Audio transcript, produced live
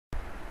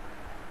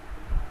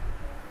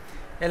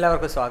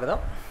എല്ലാവർക്കും സ്വാഗതം.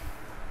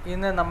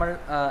 ഇന്ന് നമ്മൾ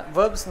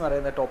verbs എന്ന്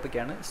പറയുന്ന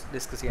ടോപ്പിക്കാണ്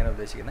ഡിസ്കസ് ചെയ്യാൻ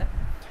ഉദ്ദേശിക്കുന്നത്.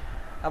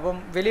 അപ്പം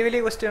വലിയ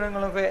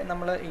ക്വസ്റ്റ്യനുകളൊക്കെ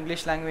നമ്മൾ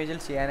ഇംഗ്ലീഷ് ലാംഗ്വേജിൽ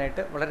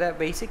ചെയ്യാനായിട്ട് വളരെ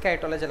ബേസിക്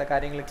ആയിട്ടുള്ള ചില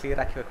കാര്യങ്ങൾ ക്ലിയർ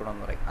ആക്കി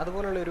വെക്കണമെന്ന് പറയും.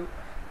 അതുപോലുള്ളൊരു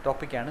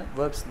ടോപ്പിക്കാണ്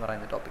verbs എന്ന്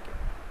പറയുന്ന ടോപ്പിക്ക്.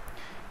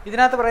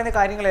 ഇതിനകത്ത് പറയുന്ന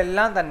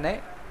കാര്യങ്ങളെല്ലാം തന്നെ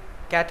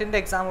കാറ്റിൻ്റെ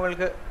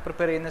എക്സാമുകൾക്ക്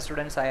പ്രിപ്പയർ ചെയ്യുന്ന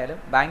സ്റ്റുഡൻസ് ആയാലും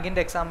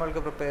ബാങ്കിൻ്റെ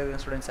എക്സാമുകൾക്ക് പ്രിപ്പയർ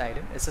ചെയ്യുന്ന സ്റ്റുഡൻസ്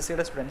ആയാലും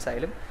SSCയുടെ സ്റ്റുഡൻസ്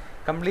ആയാലും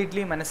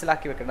കംപ്ലീറ്റ്ലി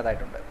മനസ്സിലാക്കി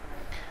വെക്കേണ്ടതായിട്ടുണ്ട്.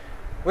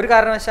 ഒരു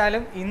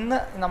കാരണവശാലും ഇന്ന്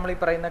നമ്മൾ ഈ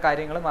പറയുന്ന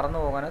കാര്യങ്ങൾ മറന്നു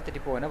പോകാനോ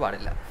തെറ്റിപ്പോകാനോ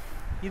പാടില്ല.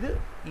 ഇത്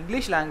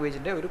ഇംഗ്ലീഷ്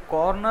ലാംഗ്വേജിൻ്റെ ഒരു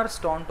കോർണർ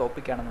സ്റ്റോൺ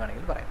ടോപ്പിക്കാണെന്ന്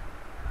വേണമെങ്കിൽ പറയാം.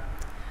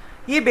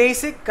 ഈ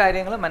ബേസിക്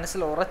കാര്യങ്ങൾ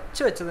മനസ്സിൽ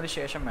ഉറച്ചു വെച്ചതിന്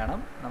ശേഷം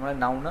വേണം നമ്മൾ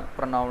നൗണ്,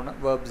 പ്രൊനൗണ്,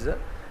 വേർബ്സ്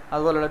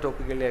അതുപോലുള്ള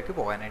ടോപ്പിക്കുകളിലേക്ക്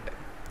പോകാനായിട്ട്.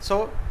 സോ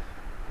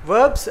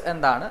വേർബ്സ്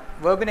എന്താണ്,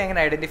 വേർബിനെ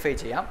എങ്ങനെ ഐഡൻറ്റിഫൈ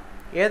ചെയ്യാം,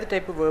 ഏത്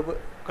ടൈപ്പ്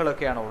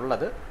വേർബുകളൊക്കെയാണ്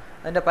ഉള്ളത്,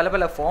 അതിൻ്റെ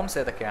പല ഫോംസ്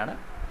ഏതൊക്കെയാണ്,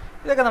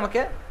 ഇതൊക്കെ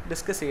നമുക്ക്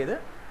ഡിസ്കസ് ചെയ്ത്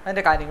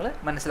അതിൻ്റെ കാര്യങ്ങൾ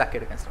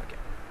മനസ്സിലാക്കിയെടുക്കാൻ ശ്രമിക്കാം.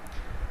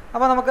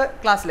 അപ്പോൾ നമുക്ക്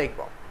ക്ലാസ്സിലേക്ക്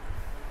പോകാം.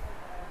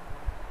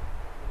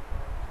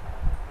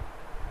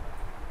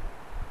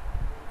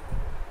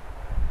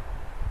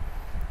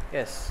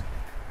 യെസ്,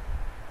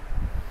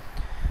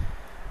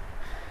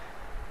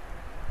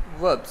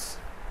 verbs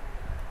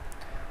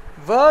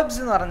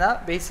എന്ന് പറഞ്ഞാൽ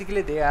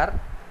basically they are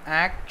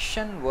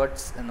action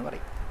words എന്ന്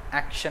പറയും.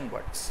 ആക്ഷൻ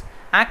വേർഡ്സ്,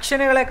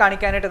 ആക്ഷനുകളെ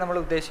കാണിക്കാനായിട്ട് നമ്മൾ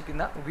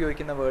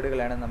ഉപയോഗിക്കുന്ന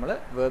വേർഡുകളാണ് നമ്മൾ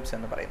verbs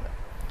എന്ന് പറയുന്നത്.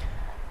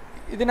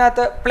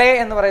 ഇതിനകത്ത് പ്ലേ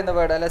എന്ന് പറയുന്ന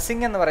വേർഡ്, അല്ലെ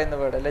സിങ് എന്ന് പറയുന്ന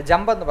വേർഡ്, അല്ലെ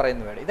ജമ്പ് എന്ന്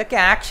പറയുന്ന വേർഡ്, ഇതൊക്കെ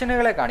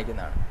ആക്ഷനുകളെ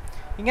കാണിക്കുന്നതാണ്.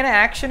 ഇങ്ങനെ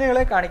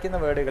ആക്ഷനുകളെ കാണിക്കുന്ന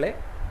വേർഡുകളെ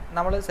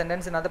നമ്മൾ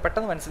സെൻറ്റൻസിനകത്ത്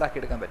പെട്ടെന്ന്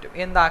മനസ്സിലാക്കിയെടുക്കാൻ പറ്റും.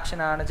 എന്ത്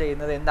ആക്ഷനാണ്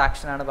ചെയ്യുന്നത്, എന്ത്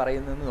ആക്ഷനാണ്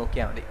പറയുന്നതെന്ന്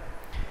നോക്കിയാൽ മതി.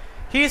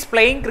 ഹീ ഈസ്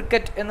പ്ലേയിങ്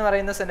ക്രിക്കറ്റ് എന്ന്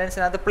പറയുന്ന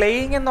സെൻറ്റൻസിനകത്ത്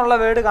പ്ലേയിങ് എന്നുള്ള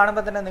വേർഡ്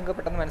കാണുമ്പോൾ തന്നെ നിങ്ങൾക്ക്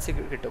പെട്ടെന്ന്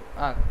മനസ്സിൽ കിട്ടും.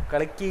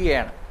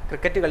 കളിക്കുകയാണ്,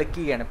 ക്രിക്കറ്റ്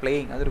കളിക്കുകയാണ്,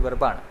 പ്ലേയിങ് അതൊരു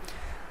വെർബാണ്.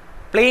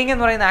 പ്ലേയിങ്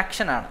എന്ന് പറയുന്ന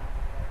ആക്ഷനാണ്.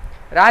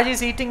 Raj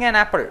is eating an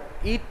apple,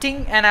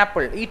 eating an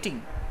apple,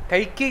 eating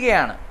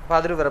കഴിക്കുകയാണ്, അപ്പോൾ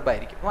അതൊരു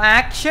വെർബായിരിക്കും. അപ്പോൾ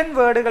ആക്ഷൻ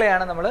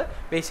വേർഡുകളെയാണ് നമ്മൾ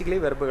ബേസിക്കലി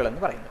വെർബുകൾ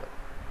എന്ന് പറയുന്നത്.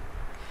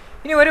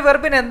 ഇനി ഒരു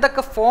വെർബിന്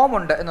എന്തൊക്കെ ഫോം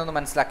ഉണ്ട് എന്നൊന്ന്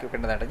മനസ്സിലാക്കി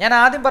വെക്കേണ്ടതായിട്ട്. ഞാൻ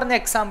ആദ്യം പറഞ്ഞ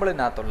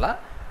എക്സാമ്പിളിനകത്തുള്ള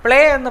പ്ലേ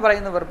എന്ന്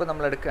പറയുന്ന വെർബ്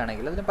നമ്മൾ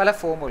എടുക്കുകയാണെങ്കിൽ അതിന് പല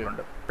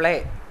ഫോമുകളുണ്ട്.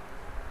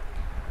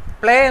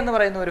 പ്ലേ എന്ന്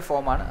പറയുന്ന ഒരു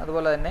ഫോമാണ്.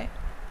 അതുപോലെ തന്നെ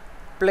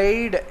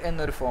പ്ലേഡ്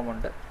എന്നൊരു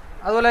ഫോമുണ്ട്.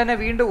 അതുപോലെ തന്നെ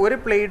വീണ്ടും ഒരു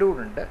പ്ലേഡ്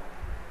കൂടുണ്ട്,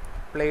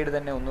 പ്ലേഡ്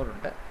തന്നെ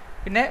ഒന്നുകൂടുണ്ട്.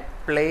 പിന്നെ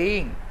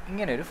പ്ലേയിങ്,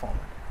 ഇങ്ങനെ ഒരു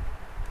ഫോമുണ്ട്.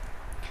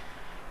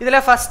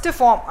 ഇതിലെ ഫസ്റ്റ്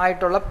ഫോം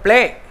ആയിട്ടുള്ള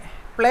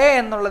പ്ലേ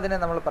എന്നുള്ളതിനെ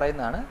നമ്മൾ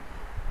പറയുന്നതാണ്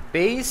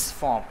ബേസ്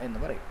ഫോം എന്ന്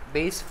പറയും.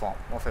 Base form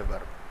of A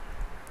verb.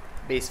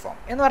 Base form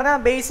എന്ന് പറഞ്ഞാൽ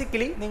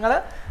ബേസിക്കലി നിങ്ങൾ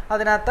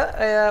അതിനകത്ത്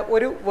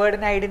ഒരു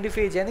വേർഡിനെ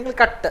ഐഡൻറ്റിഫൈ ചെയ്യാൻ നിങ്ങൾ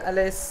കട്ട്,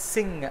 അല്ലെ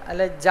സിങ്,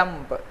 അല്ലെ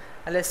ജമ്പ്,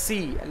 അല്ലെ സീ,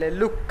 അല്ലെ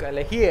ലുക്ക്,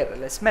 അല്ലെ ഹിയർ,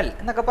 അല്ലെ സ്മെൽ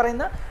എന്നൊക്കെ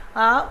പറയുന്ന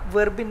ആ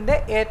വെർബിൻ്റെ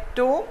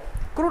ഏറ്റവും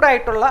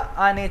ക്രൂഡായിട്ടുള്ള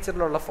ആ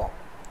നേച്ചറിലുള്ള form,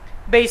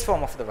 base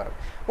form of the verb.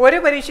 ഒരു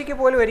പരീക്ഷയ്ക്ക്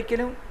പോലും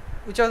ഒരിക്കലും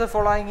which of the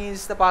following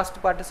is the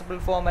past participle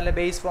form, അല്ലെ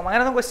ബേസ് ഫോം,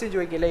 അങ്ങനെയൊന്നും ക്വസ്റ്റ്യൻ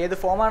ചോദിക്കില്ല. ഏത്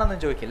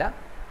ഫോമാണെന്നും ചോദിക്കില്ല.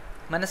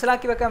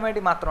 മനസ്സിലാക്കി വെക്കാൻ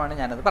വേണ്ടി മാത്രമാണ്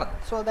ഞാനത് പറഞ്ഞത്.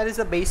 So that is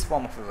the base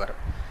form of A verb.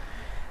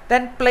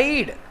 Then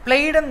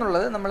played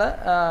എന്നുള്ളത് നമ്മൾ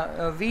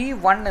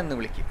V1 എന്ന്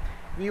വിളിക്കും.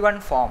 V1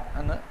 ഫോം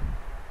എന്ന്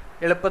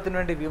എളുപ്പത്തിന്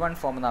വേണ്ടി V1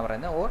 ഫോം എന്നാണ്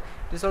പറയുന്നത്. Or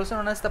it is also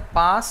known as the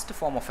past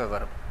form of A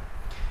verb.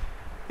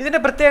 ഇതിൻ്റെ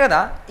പ്രത്യേകത,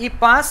 ഈ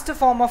past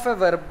form of A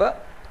verb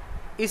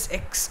is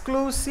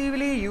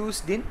exclusively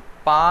used in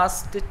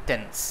past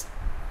tense.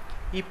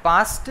 ഈ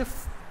പാസ്റ്റ്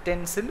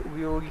ടെൻസിൽ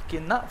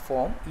ഉപയോഗിക്കുന്ന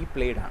ഫോം ഈ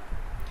പ്ലേഡാണ്.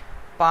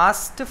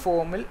 പാസ്റ്റ്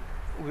ഫോമിൽ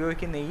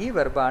ഉപയോഗിക്കുന്ന ഈ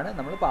വെർബാണ്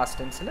നമ്മൾ പാസ്റ്റ്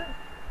ടെൻസിൽ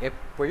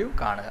എപ്പോഴും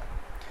കാണുക.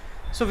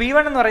 സോ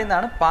V1 എന്ന്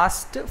പറയുന്നതാണ്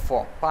പാസ്റ്റ്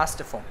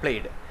ഫോം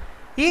പ്ലേഡ്.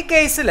 ഈ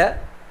കേസിൽ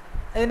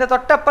ഇതിൻ്റെ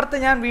തൊട്ടപ്പുറത്ത്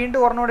ഞാൻ വീണ്ടും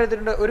ഒരെണ്ണോടെ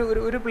എഴുതിയിട്ടുണ്ട്,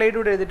 ഒരു പ്ലേഡ്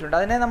കൂടെ എഴുതിയിട്ടുണ്ട്.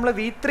 അതിനെ നമ്മൾ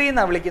V3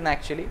 എന്നാണ് വിളിക്കുന്നത്.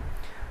 ആക്ച്വലി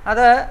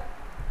അത്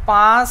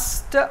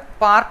പാസ്റ്റ്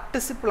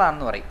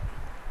പാർട്ടിസിപ്പിളാണെന്ന് പറയും.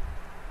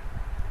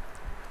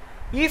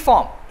 ഈ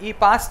ഫോം, ഈ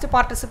പാസ്റ്റ്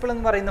പാർട്ടിസിപ്പിൾ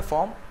എന്ന് പറയുന്ന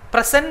ഫോം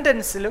പ്രസൻറ്റ്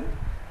ടെൻസിലും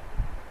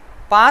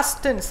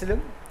പാസ്റ്റ് ടെൻസിലും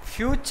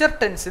ഫ്യൂച്ചർ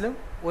ടെൻസിലും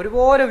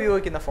ഒരുപോലെ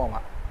ഉപയോഗിക്കുന്ന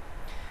ഫോമാണ്.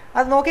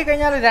 അത്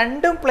നോക്കിക്കഴിഞ്ഞാൽ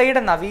രണ്ടും പ്ലേഡ്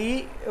എന്നാ.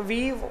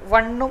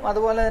 V1ഉം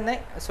അതുപോലെ തന്നെ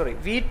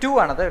V2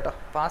 ആണത് കേട്ടോ.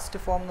 പാസ്റ്റ്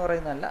ഫോം എന്ന്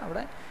പറയുന്നതല്ല,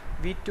 അവിടെ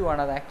V2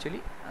 ആണത്.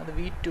 ആക്ച്വലി അത്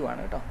V2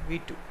 ആണ് കേട്ടോ.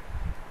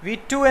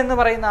 V2 എന്ന്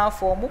പറയുന്ന ആ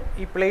ഫോമും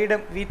ഈ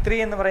പ്ലേഡും V3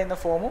 എന്ന് പറയുന്ന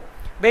ഫോമും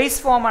ബേസ്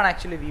ഫോമാണ്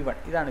ആക്ച്വലി V1.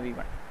 ഇതാണ്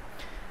V1.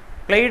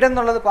 പ്ലേഡ്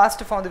എന്നുള്ളത്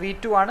പാസ്റ്റ് ഫോം, അത്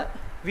V2 ആണ്.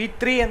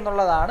 V3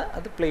 എന്നുള്ളതാണ്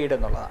അത് പ്ലേഡ്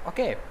എന്നുള്ളതാണ്.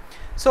 ഓക്കെ,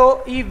 സോ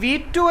ഈ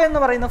V2 എന്ന്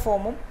പറയുന്ന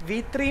ഫോമും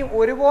V3യും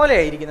ഒരുപോലെ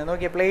ആയിരിക്കുന്നത്.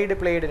 നോക്കിയാൽ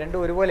പ്ലേഡ് രണ്ടും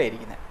ഒരുപോലെ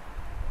ആയിരിക്കുന്നത്.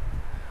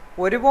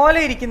 ഒരുപോലെ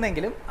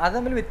ഇരിക്കുന്നെങ്കിലും അത്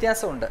തമ്മിൽ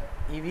വ്യത്യാസമുണ്ട്.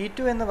 ഈ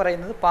V2 എന്ന്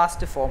പറയുന്നത്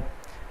പാസ്റ്റ് ഫോം,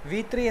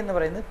 V3 എന്ന്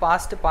പറയുന്നത്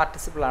പാസ്റ്റ്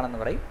പാർട്ടിസിപ്പിൾ ആണെന്ന്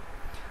പറയും.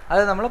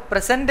 അത് നമ്മൾ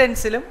പ്രസൻറ്റ്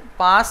ടെൻസിലും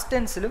പാസ്റ്റ്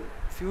ടെൻസിലും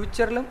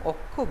ഫ്യൂച്ചറിലും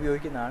ഒക്കെ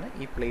ഉപയോഗിക്കുന്നതാണ്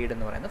ഈ പ്ലേഡ്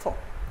എന്ന് പറയുന്ന ഫോം.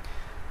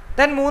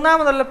 ദെൻ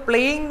മൂന്നാമതുള്ള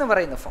പ്ലേയിങ് എന്ന്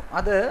പറയുന്ന ഫോം,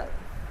 അത്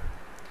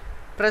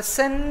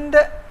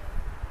പ്രസൻറ്റ്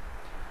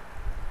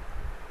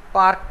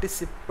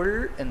പാർട്ടിസിപ്പിൾ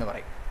എന്ന്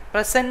പറയും.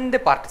 പ്രസൻറ്റ്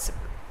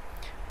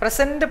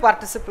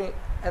പാർട്ടിസിപ്പിൾ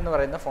എന്ന്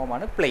പറയുന്ന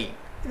ഫോമാണ് പ്ലേയിങ്.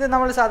 ഇത്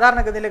നമ്മൾ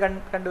സാധാരണഗതിയിൽ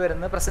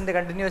കണ്ടുവരുന്നത് പ്രസൻറ്റ്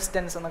കണ്ടിന്യൂസ്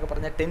ടെൻസ് എന്നൊക്കെ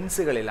പറഞ്ഞ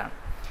ടെൻസുകളിലാണ്.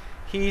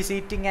 He is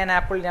eating an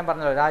apple, ഞാൻ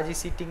പറഞ്ഞല്ലോ Raj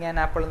is eating an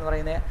apple എന്ന്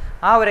പറയുന്ന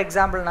ആ ഒരു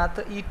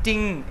എക്സാമ്പിളിനകത്ത്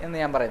ഈറ്റിംഗ് എന്ന്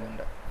ഞാൻ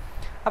പറയുന്നുണ്ട്.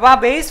 അപ്പോൾ ആ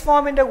ബേസ്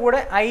ഫോമിൻ്റെ കൂടെ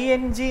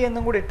ING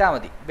എന്നും കൂടി ഇട്ടാൽ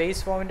മതി.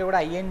 ബേസ് ഫോമിൻ്റെ കൂടെ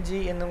ING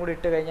എന്നും കൂടി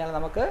ഇട്ട് കഴിഞ്ഞാൽ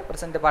നമുക്ക്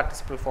പ്രസൻറ്റ്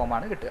പാർട്ടിസിപ്പിൾ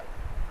ഫോമാണ് കിട്ടുക.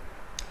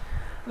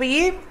 അപ്പോൾ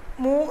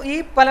ഈ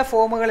പല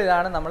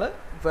ഫോമുകളിലാണ് നമ്മൾ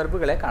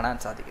വെർബുകളെ കാണാൻ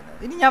സാധിക്കുന്നത്.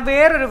 ഇനി ഞാൻ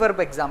വേറൊരു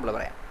വെർബ് എക്സാമ്പിൾ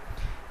പറയാം.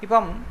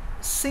 ഇപ്പം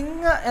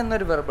സിങ്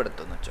എന്നൊരു വെർബ്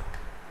എടുത്തെന്ന് വെച്ചോ.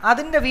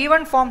 അതിൻ്റെ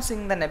V1 ഫോം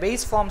സിങ് തന്നെ,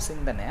 ബേസ് ഫോം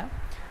സിങ് തന്നെയാണ്.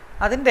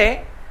 അതിൻ്റെ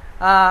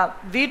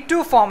V2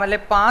 ഫോം അല്ലെ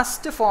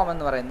പാസ്റ്റ് ഫോം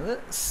എന്ന് പറയുന്നത്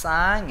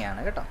സാങ് ആണ്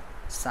കേട്ടോ.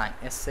 San,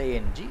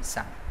 SANG,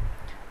 San.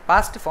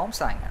 Past form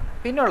San ആണ്.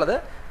 പിന്നെ ഉള്ളത്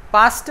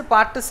പാസ്റ്റ്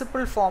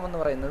പാർട്ടിസിപ്പിൾ ഫോം എന്ന്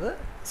പറയുന്നത്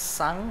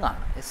സങ്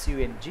ആണ്,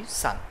 SUNG,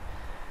 സങ്.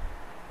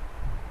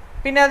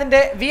 പിന്നെ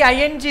അതിൻ്റെ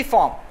VING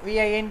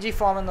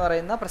ഫോം എന്ന്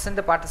പറയുന്ന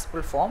പ്രസൻറ്റ്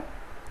പാർട്ടിസിപ്പിൾ ഫോം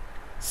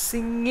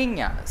സിംഗിങ്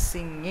ആണ്,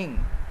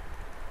 സിംഗിങ്.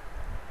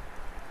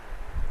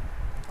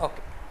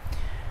 ഓക്കെ.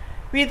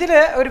 ഇതിൽ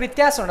ഒരു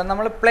വ്യത്യാസമുണ്ട്.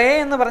 നമ്മൾ പ്ലേ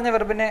എന്ന് പറഞ്ഞ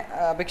വെർബിനെ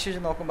അപേക്ഷിച്ച്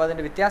നോക്കുമ്പോൾ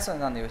അതിൻ്റെ വ്യത്യാസം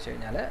എന്താണെന്ന് ചോദിച്ചു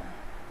കഴിഞ്ഞാൽ,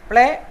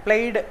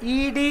 പ്ലേഡ്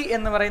ED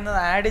എന്ന് പറയുന്നത്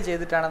ആഡ്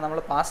ചെയ്തിട്ടാണ് നമ്മൾ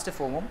പാസ്റ്റ്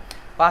ഫോമും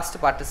പാസ്റ്റ്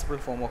പാർട്ടിസിപ്പിൾ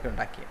ഫോമും ഒക്കെ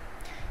ഉണ്ടാക്കിയത്.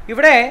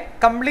 ഇവിടെ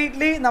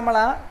കംപ്ലീറ്റ്ലി നമ്മൾ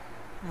ആ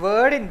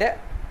വേർഡിൻ്റെ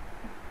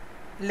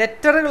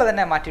ലെറ്ററുകൾ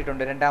തന്നെ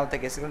മാറ്റിയിട്ടുണ്ട്. രണ്ടാമത്തെ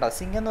കേസുകളുണ്ടാവും.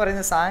 സിങ് എന്ന്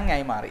പറയുന്നത് സാങ്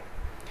ആയി മാറി,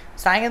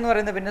 സാങ് എന്ന്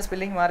പറയുന്നത് പിന്നെ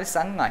സ്പെല്ലിങ് മാറി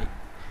സങ് ആയി,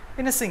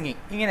 പിന്നെ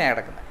സിംഗിങ്, ഇങ്ങനെയാണ്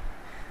കിടക്കുന്നത്.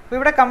 അപ്പോൾ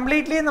ഇവിടെ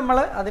കംപ്ലീറ്റ്ലി നമ്മൾ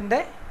അതിൻ്റെ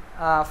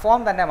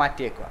ഫോം തന്നെ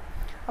മാറ്റിയേക്കുക.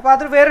 അപ്പോൾ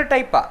അതൊരു വേറൊരു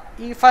ടൈപ്പാണ്.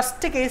 ഈ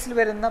ഫസ്റ്റ് കേസിൽ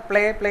വരുന്ന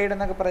പ്ലേഡ്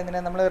എന്നൊക്കെ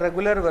പറയുന്നതിനെ നമ്മൾ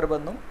റെഗുലർ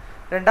വെർബെന്നും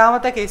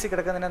രണ്ടാമത്തെ കേസിൽ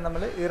കിടക്കുന്നതിനെ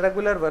നമ്മൾ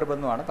ഇറഗുലർ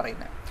വെർബെന്നുമാണ്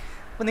പറയുന്നത്.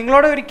 അപ്പോൾ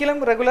നിങ്ങളോട് ഒരിക്കലും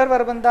റെഗുലർ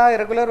വെർബ് എന്താ,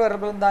 ഇറഗുലർ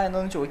വെർബ് എന്താ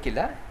എന്നൊന്നും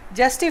ചോദിക്കില്ല.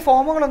 ജസ്റ്റ് ഈ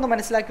ഫോമുകളൊന്ന്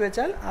മനസ്സിലാക്കി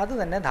വെച്ചാൽ അത്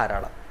തന്നെ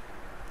ധാരാളം.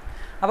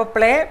 അപ്പോൾ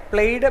പ്ലേഡ്,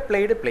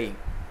 പ്ലേയിങ്.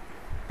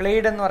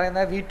 പ്ലേഡ് എന്ന്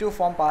പറയുന്നത് V2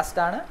 ഫോം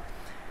പാസ്റ്റാണ്.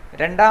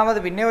 രണ്ടാമത്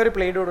പിന്നെ ഒരു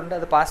പ്ലേഡോടുണ്ട്,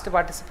 അത് പാസ്റ്റ്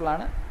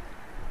പാർട്ടിസിപ്പിളാണ്.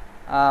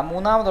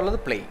 മൂന്നാമതുള്ളത്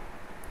പ്ലേയിങ്.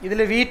 ഇതിൽ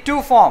V2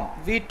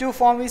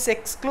 form is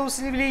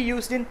exclusively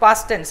used in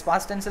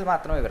past ടെൻസിൽ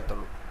മാത്രമേ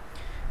വരത്തുള്ളൂ.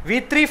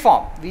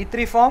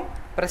 V3 ഫോം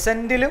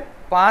പ്രസൻറ്റിലും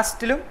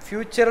പാസ്റ്റിലും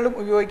ഫ്യൂച്ചറിലും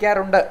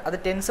ഉപയോഗിക്കാറുണ്ട്. അത്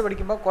ടെൻസ്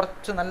പഠിക്കുമ്പോൾ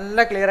കുറച്ച്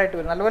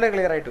നല്ലപോലെ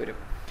ക്ലിയർ ആയിട്ട് വരും.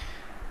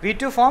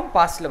 V2 ഫോം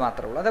പാസ്റ്റിൽ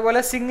മാത്രമേ ഉള്ളൂ. അതേപോലെ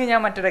സിങ്,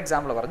 ഞാൻ മറ്റൊരു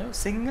എക്സാമ്പിൾ പറഞ്ഞു.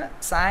 Singh,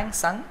 San,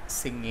 sung,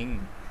 singing.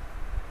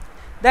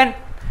 Then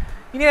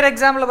ഇനി ഒരു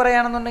എക്സാമ്പിൾ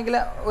പറയുകയാണെന്നുണ്ടെങ്കിൽ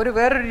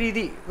വേറൊരു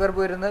രീതി വെർബ്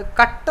വരുന്നത്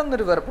കട്ട്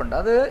എന്നൊരു വെർബുണ്ട്.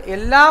 അത്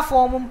എല്ലാ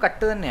ഫോമും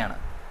കട്ട് തന്നെയാണ്.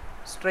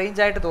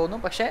 സ്ട്രേഞ്ച് ആയിട്ട് തോന്നും,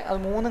 പക്ഷേ അത്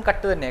മൂന്നും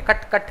കട്ട് തന്നെയാണ്.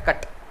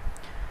 Cut.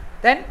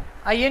 Then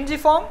ING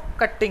form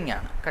cutting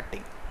ആണ്,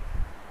 കട്ടിങ്.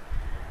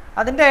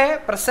 അതിൻ്റെ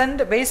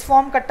present base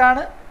form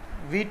കട്ടാണ്.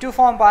 V2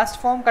 form past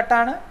form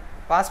കട്ടാണ്.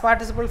 Past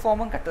participle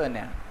ഫോമും കട്ട്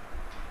തന്നെയാണ്.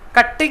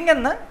 കട്ടിങ്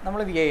എന്ന്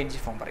നമ്മൾ VING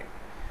ഫോം പറയും.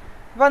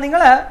 അപ്പോൾ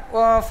നിങ്ങൾ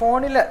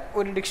ഫോണിൽ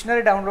ഒരു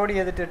ഡിക്ഷണറി ഡൗൺലോഡ്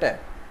ചെയ്തിട്ട്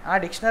ആ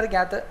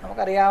ഡിക്ഷണറിക്കകത്ത്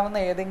നമുക്കറിയാവുന്ന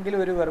ഏതെങ്കിലും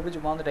ഒരു വെർബ്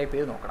ചുമ്മാ ഒന്ന് ടൈപ്പ്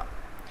ചെയ്ത് നോക്കണം.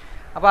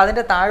 അപ്പോൾ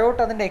അതിൻ്റെ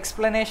താഴോട്ട് അതിൻ്റെ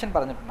എക്സ്പ്ലനേഷൻ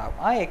പറഞ്ഞിട്ടുണ്ടാകും.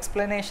 ആ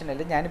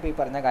എക്സ്പ്ലനേഷനിൽ ഞാനിപ്പോൾ ഈ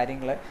പറഞ്ഞ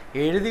കാര്യങ്ങൾ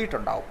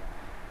എഴുതിയിട്ടുണ്ടാവും.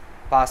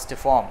 Past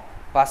form,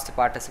 past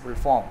participle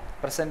form,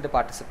 present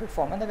participle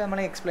form എന്നൊക്കെ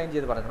നമ്മൾ എക്സ്പ്ലെയിൻ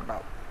ചെയ്ത്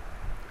പറഞ്ഞിട്ടുണ്ടാവും.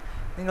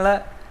 നിങ്ങൾ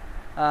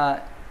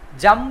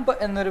ജമ്പ്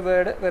എന്നൊരു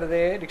വേർഡ്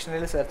വെറുതെ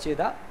ഡിക്ഷണറിയിൽ സെർച്ച്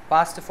ചെയ്താൽ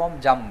past form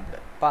jumped,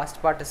 past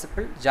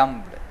participle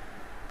jumped,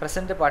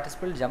 present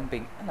participle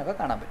jumping എന്നൊക്കെ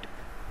കാണാൻ പറ്റും.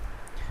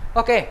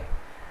 ഓക്കെ.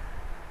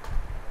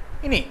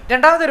 ഇനി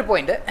രണ്ടാമതൊരു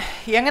പോയിന്റ്,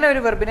 എങ്ങനെ ഒരു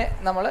വെർബിനെ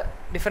നമ്മൾ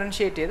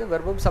ഡിഫറൻഷിയേറ്റ് ചെയ്ത്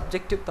വെർബും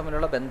സബ്ജക്റ്റും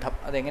തമ്മിലുള്ള ബന്ധം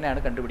അതെങ്ങനെയാണ്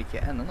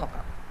കണ്ടുപിടിക്കുക എന്ന്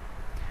നോക്കാം.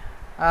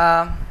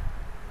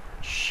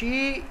 She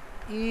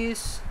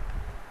is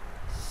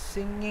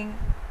singing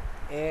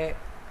A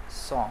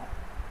song.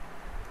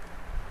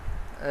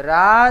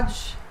 Raj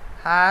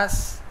has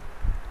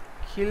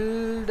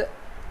killed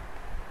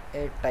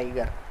a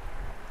tiger.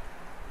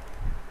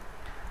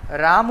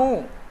 Ramu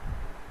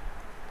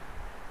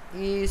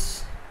is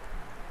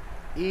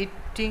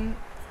eating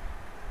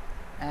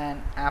an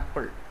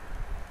apple.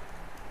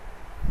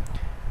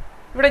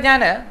 ഇവിടെ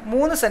ഞാൻ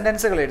 3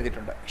 സെൻറ്റൻസുകൾ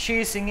എഴുതിയിട്ടുണ്ട്. She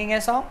is singing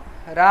A song,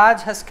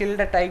 Raj has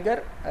killed A tiger,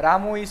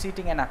 Ramu is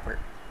eating an apple.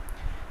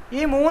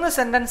 ഈ 3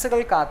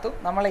 സെൻറ്റൻസുകൾക്കകത്തും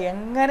നമ്മൾ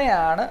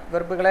എങ്ങനെയാണ്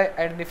വെർബുകളെ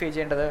ഐഡൻറ്റിഫൈ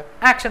ചെയ്യേണ്ടത്?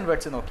 ആക്ഷൻ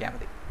വേർഡ്സ് നോക്കിയാൽ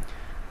മതി.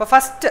 അപ്പോൾ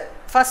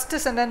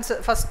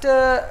ഫസ്റ്റ്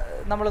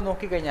നമ്മൾ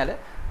നോക്കിക്കഴിഞ്ഞാൽ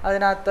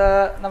അതിനകത്ത്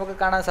നമുക്ക്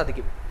കാണാൻ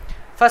സാധിക്കും.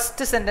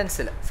 ഫസ്റ്റ്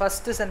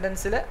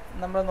സെൻറ്റൻസിൽ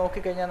നമ്മൾ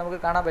നോക്കിക്കഴിഞ്ഞാൽ നമുക്ക്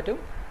കാണാൻ പറ്റും.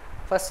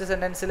 ഫസ്റ്റ്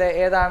സെൻറ്റൻസിൽ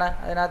ഏതാണ്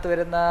അതിനകത്ത്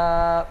വരുന്ന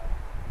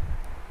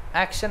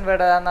ആക്ഷൻ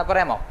വേർഡ് എന്ന്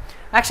പറയാമോ?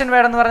 ആക്ഷൻ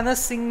വേർഡ് എന്ന് പറയുന്നത്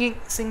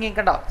സിംഗിങ്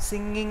കണ്ടോ?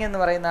 സിംഗിങ്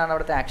എന്ന് പറയുന്നതാണ്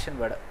അവിടുത്തെ ആക്ഷൻ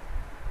വേർഡ്.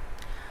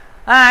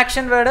 ആ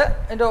ആക്ഷൻ വേർഡ്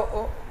എൻ്റെ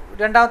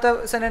രണ്ടാമത്തെ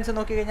സെൻറ്റൻസ്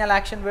നോക്കിക്കഴിഞ്ഞാൽ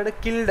ആക്ഷൻ വേർഡ്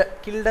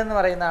കിൽഡ് എന്ന്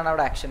പറയുന്നതാണ്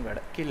അവിടെ ആക്ഷൻ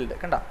വേർഡ്. കിൽഡ്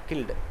കണ്ടോ?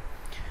 കിൽഡ്.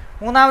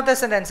 മൂന്നാമത്തെ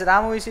sentence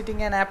Ramu is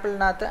eating an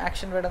ആപ്പിളിനകത്ത്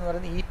action word എന്ന്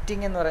പറയുന്നത്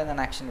ഈറ്റിംഗ് എന്ന്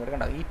പറയുന്നതാണ് ആക്ഷൻ വേർഡ്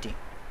കണ്ടോ? ഈറ്റിംഗ്.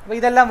 അപ്പോൾ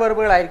ഇതെല്ലാം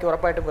വെർബുകളായിരിക്കും,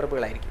 ഉറപ്പായിട്ടും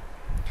വെർബുകളായിരിക്കും.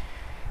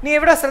 ഇനി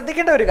ഇവിടെ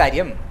ശ്രദ്ധിക്കേണ്ട ഒരു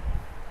കാര്യം,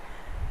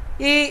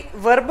 ഈ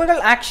വെർബുകൾ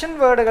ആക്ഷൻ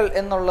വേർഡുകൾ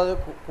എന്നുള്ളത്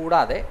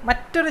കൂടാതെ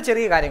മറ്റൊരു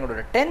ചെറിയ കാര്യം കൂടെ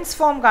ഉണ്ട്. ടെൻസ്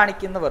ഫോം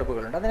കാണിക്കുന്ന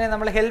വെർബുകളുണ്ട്. അതിനെ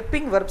നമ്മൾ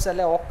ഹെൽപ്പിംഗ് വെർബ്സ്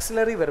അല്ലെ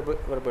ഓക്സിലറി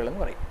വെർബുകൾ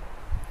എന്ന് പറയും.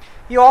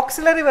 ഈ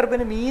ഓക്സിലറി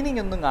വെർബിന്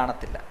മീനിങ് ഒന്നും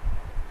കാണത്തില്ല.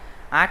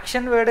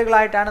 ആക്ഷൻ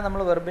വേർഡുകളായിട്ടാണ്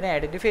നമ്മൾ വെർബിനെ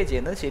ഐഡൻറ്റിഫൈ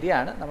ചെയ്യുന്നത്,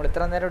 ശരിയാണ്. നമ്മൾ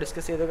ഇത്ര നേരം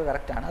ഡിസ്കസ് ചെയ്തതൊക്കെ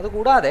കറക്റ്റാണ്.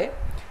 അതുകൂടാതെ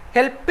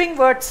ഹെൽപ്പിംഗ്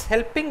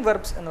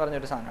വെർബ്സ് എന്ന്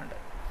പറഞ്ഞൊരു സാധനമുണ്ട്.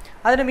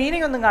 അതിന്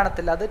മീനിങ് ഒന്നും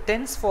കാണത്തില്ല, അത്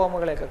ടെൻസ്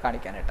ഫോമുകളെയൊക്കെ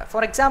കാണിക്കാനായിട്ട്.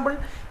 ഫോർ എക്സാമ്പിൾ,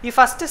 ഈ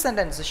first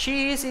sentence she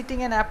is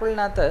eating an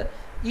ആപ്പിളിനകത്ത്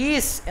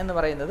is എന്ന്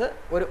പറയുന്നത്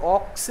ഒരു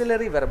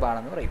ഓക്സിലറി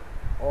വെർബാണെന്ന് പറയും,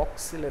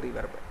 ഓക്സിലറി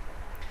വെർബ്.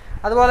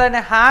 അതുപോലെ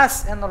തന്നെ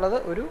ഹാസ് എന്നുള്ളത്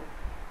ഒരു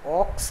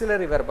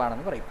ഓക്സിലറി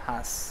വെർബാണെന്ന് പറയും,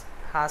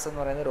 ഹാസ് എന്ന്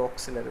പറയുന്നത് ഒരു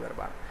ഓക്സിലറി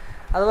വെർബാണ്.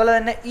 അതുപോലെ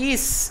തന്നെ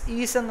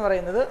ഈസ് എന്ന്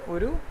പറയുന്നത്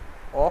ഒരു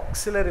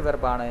ഓക്സിലറി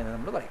വെർബാണ് എന്ന്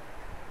നമ്മൾ പറയും.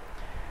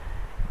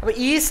 അപ്പോൾ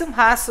ഈസും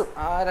ഹാസും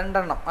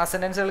രണ്ടെണ്ണം ആ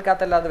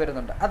സെൻറ്റൻസുകൾക്കകത്തല്ലാതെ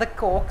വരുന്നുണ്ട്,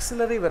 അതൊക്കെ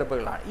ഓക്സിലറി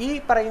വെർബുകളാണ്. ഈ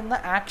പറയുന്ന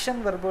ആക്ഷൻ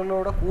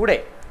വെർബുകളോട് കൂടെ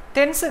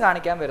ടെൻസ്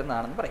കാണിക്കാൻ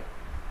വരുന്നതാണെന്ന് പറയും.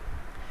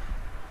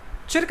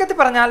 ചുരുക്കത്തിൽ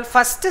പറഞ്ഞാൽ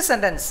first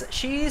sentence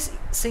she is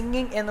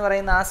singing എന്ന്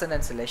പറയുന്ന ആ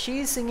സെൻറ്റൻസിലെ ഷീ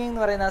ഈസ് സിംഗിങ്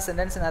എന്ന് പറയുന്ന ആ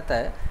സെൻറ്റൻസിനകത്ത്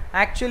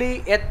ആക്ച്വലി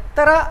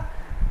എത്ര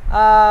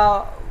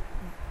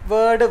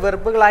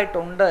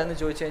വെർബുകളായിട്ടുണ്ട് എന്ന്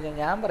ചോദിച്ചു കഴിഞ്ഞാൽ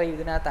ഞാൻ പറയും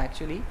ഇതിനകത്ത്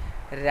ആക്ച്വലി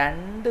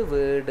 2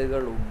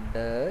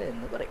 വേർഡുകളുണ്ട്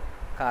എന്ന് പറയും.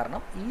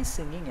 കാരണം ഈ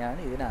സിംഗിങ് ആണ്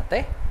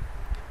ഇതിനകത്തെ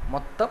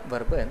മൊത്തം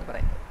വെർബ് എന്ന്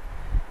പറയുന്നത്.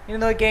 ഇനി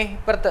നോക്കിയേ,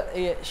 ഇപ്പുറത്ത്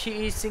she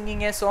is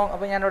singing A song,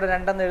 അപ്പോൾ ഞാനിവിടെ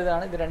 2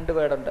 എഴുതാണ്, ഇത് 2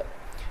 വേർഡുണ്ട്.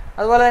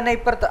 അതുപോലെ തന്നെ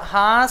ഇപ്പുറത്ത്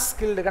ഹാസ്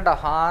സ്കിൽഡ്, കണ്ടോ,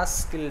 ഹാസ്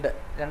സ്കിൽഡ്,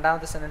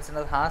 രണ്ടാമത്തെ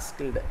സെൻറ്റൻസിനകത്ത് ഹാസ്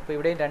സ്കിൽഡ്, അപ്പോൾ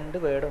ഇവിടെയും 2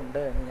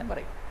 വേർഡുണ്ട് എന്ന് ഞാൻ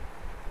പറയും.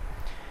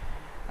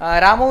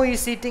 Ramu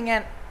is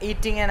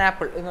eating an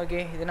apple എന്ന്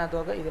നോക്കിയേ, ഇതിനകത്ത്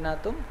നോക്കുക,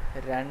 ഇതിനകത്തും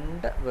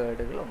 2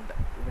 വേർഡുകളുണ്ട്,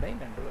 ഇവിടെയും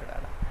 2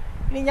 വേർഡാണ്.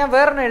 ഇനി ഞാൻ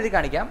വേറൊന്നും എഴുതി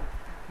കാണിക്കാം.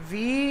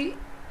 We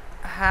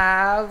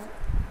have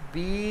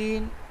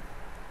been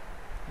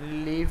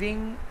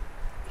living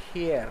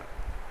here,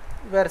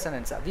 വേറെ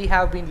സെൻറ്റൻസാണ്, we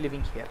have been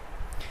living here.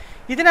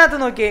 ഇതിനകത്ത്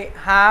നോക്കിയേ,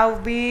 ഹാവ്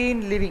ബീൻ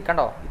ലിവിങ്,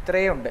 കണ്ടോ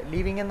ഇത്രയേ ഉണ്ട്.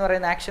 ലിവിങ് എന്ന്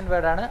പറയുന്ന ആക്ഷൻ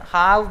വേർഡാണ്.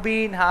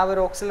 ഹാവ്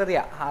ഒരു ഓക്സിലറിയ,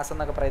 ഹാസ്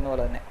എന്നൊക്കെ പറയുന്ന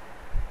പോലെ തന്നെ.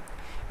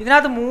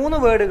 ഇതിനകത്ത് 3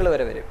 വേർഡുകൾ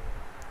വരെ വരും.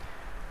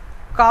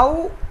 കൗ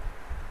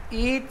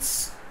ഈറ്റ്സ്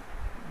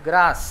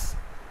ഗ്രാസ്,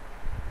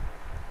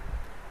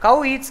 കൗ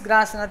ഈറ്റ്സ്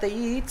ഗ്രാസിനകത്ത്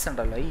ഈ ഈറ്റ്സ്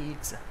ഉണ്ടല്ലോ, ഈ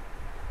ഈറ്റ്സ്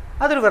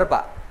അതൊരു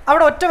വെർബാണ്.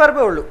 അവിടെ ഒറ്റ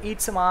വെർബേ ഉള്ളൂ,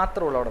 ഈറ്റ്സ്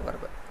മാത്രമേ ഉള്ളൂ അവിടെ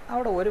വെർബ്,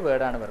 അവിടെ ഒരു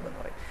വേർഡാണ് വെർബ് എന്ന്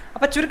പറയും.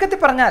 അപ്പോൾ ചുരുക്കത്തിൽ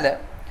പറഞ്ഞാൽ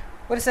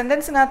ഒരു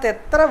സെൻറ്റൻസിനകത്ത്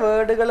എത്ര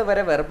വേർഡുകൾ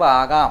വരെ വെർബ്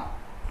ആകാം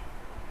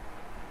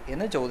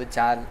എന്ന്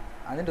ചോദിച്ചാൽ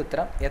അതിൻ്റെ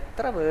ഉത്തരം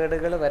എത്ര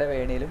വേർഡുകൾ വരെ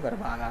വേണേലും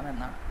വെർബ് ആകാം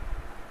എന്നാണ്.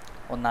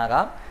 1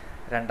 ആകാം,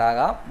 2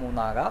 ആകാം,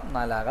 3 ആകാം,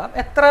 4 ആകാം,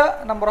 എത്ര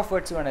നമ്പർ ഓഫ്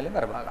വേർഡ്സ് വേണേലും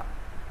വെർബ് ആകാം.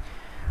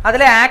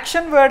 അതിലെ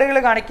ആക്ഷൻ വേർഡുകൾ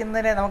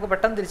കാണിക്കുന്നതിനെ നമുക്ക്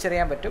പെട്ടെന്ന്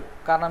തിരിച്ചറിയാൻ പറ്റും,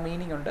 കാരണം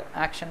മീനിങ് ഉണ്ട്,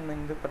 ആക്ഷൻ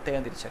നിങ്ങൾക്ക്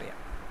പ്രത്യേകം തിരിച്ചറിയാം.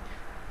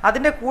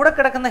 അതിൻ്റെ കൂടെ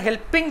കിടക്കുന്ന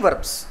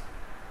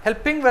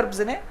ഹെൽപ്പിംഗ്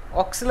വെർബ്സിനെ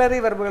ഓക്സിലറി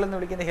വെർബുകൾ എന്ന്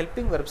വിളിക്കുന്ന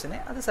ഹെൽപ്പിംഗ് വെർബ്സിനെ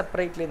അത്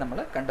സെപ്പറേറ്റ്ലി നമ്മൾ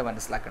കണ്ട്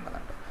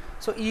മനസ്സിലാക്കേണ്ടതുണ്ട്.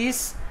 സോ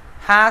ഈസ്,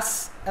 ഹാസ്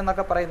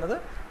എന്നൊക്കെ പറയുന്നത്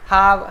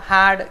have,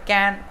 had,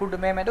 can, could,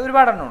 may, might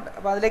ഒരുപാടെണ്ണം ഉണ്ട്.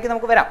 അപ്പോൾ അതിലേക്ക്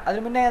നമുക്ക് വരാം.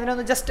 അതിന് മുന്നേ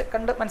അതിനൊന്ന് ജസ്റ്റ്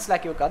കണ്ട്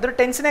മനസ്സിലാക്കി വെക്കുക. അതൊരു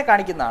ടെൻസിനെ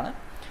കാണിക്കുന്നതാണ്,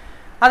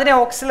 അതിനെ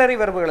ഓക്സിലറി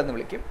വെർബുകൾ എന്ന്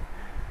വിളിക്കും.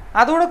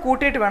 അതുകൂടെ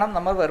കൂട്ടിയിട്ട് വേണം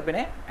നമ്മൾ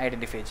വെർബിനെ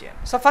ഐഡൻറ്റിഫൈ ചെയ്യാൻ.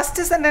 So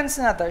first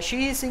സെൻറ്റൻസിനകത്ത് she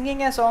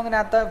singing A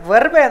സോങ്ങിനകത്ത്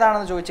verb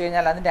ഏതാണെന്ന് ചോദിച്ചു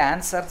കഴിഞ്ഞാൽ അതിൻ്റെ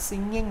ആൻസർ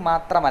സിംഗിങ്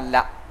മാത്രമല്ല,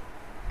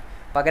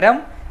 പകരം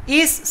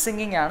ഈസ്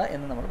സിംഗിങ് ആണ്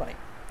എന്ന് നമ്മൾ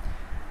പറയും.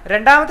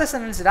 രണ്ടാമത്തെ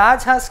sentence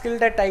Raj has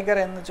skilled A tiger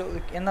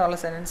എന്നുള്ള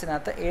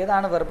സെൻറ്റൻസിനകത്ത്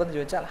ഏതാണ് വെർബ് എന്ന്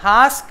ചോദിച്ചാൽ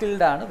ഹാസ്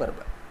സ്കിൽഡ് ആണ്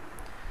verb.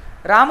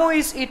 Ramu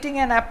is eating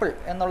an apple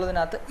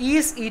എന്നുള്ളതിനകത്ത്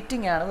is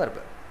eating ആണ്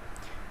verb.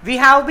 We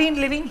have been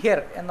living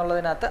here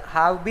എന്നുള്ളതിനകത്ത്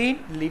have been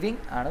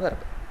living ആണ്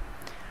വെർബ്.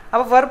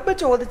 അപ്പോൾ വെർബ്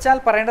ചോദിച്ചാൽ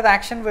പറയേണ്ടത്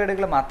ആക്ഷൻ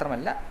വേർഡുകൾ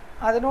മാത്രമല്ല,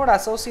 അതിനോട്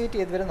അസോസിയേറ്റ്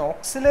ചെയ്ത് വരുന്ന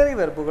ഓക്സിലറി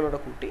വെർബുകളോട്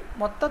കൂട്ടി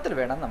മൊത്തത്തിൽ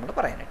വേണം നമ്മൾ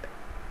പറയാനായിട്ട്.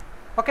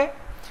 ഓക്കെ,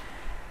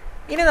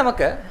 ഇനി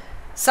നമുക്ക്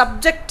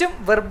സബ്ജക്റ്റും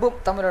വെർബും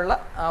തമ്മിലുള്ള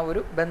ആ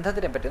ഒരു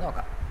ബന്ധത്തിനെ പറ്റി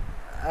നോക്കാം.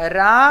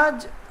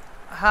 Raj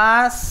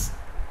has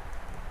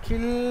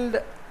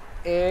killed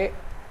A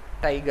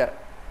tiger,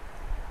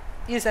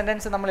 ഈ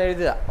സെൻറ്റൻസ് നമ്മൾ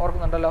എഴുതുക,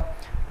 ഓർക്കുന്നുണ്ടല്ലോ,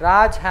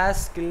 Raj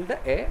has killed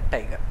A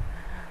tiger.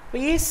 അപ്പോൾ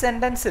ഈ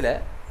സെൻറ്റൻസിൽ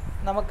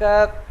നമുക്ക്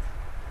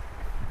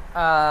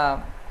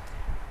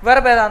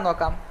വെർബ് ഏതാണെന്ന്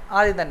നോക്കാം.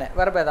 ആദ്യം തന്നെ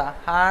വെർബ് ഏതാ,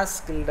 ഹാസ്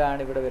സ്കിൽഡ് ആണ്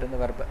ഇവിടെ വരുന്ന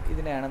വെർബ്.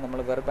 ഇതിനെയാണ് നമ്മൾ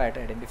വെർബായിട്ട്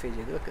ഐഡൻറ്റിഫൈ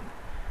ചെയ്ത് വെക്കുന്നത്.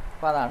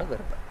 അപ്പോൾ അതാണ്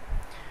വെർബ്.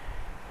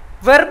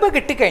 വെർബ്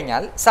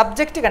കിട്ടിക്കഴിഞ്ഞാൽ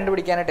സബ്ജക്റ്റ്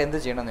കണ്ടുപിടിക്കാനായിട്ട് എന്ത്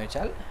ചെയ്യണമെന്ന്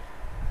വെച്ചാൽ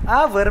ആ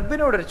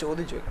വെർബിനോടൊരു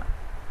ചോദ്യം ചോദിക്കണം.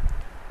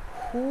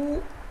 Who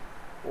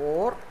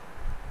or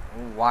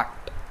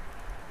what,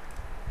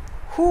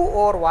 who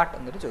or what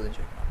എന്നൊരു ചോദ്യം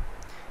ചോദിക്കണം.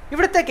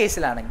 ഇവിടുത്തെ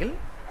കേസിലാണെങ്കിൽ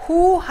who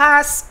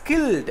has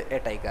skilled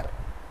A tiger,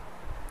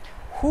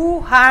 who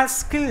has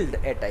skilled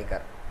A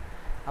tiger.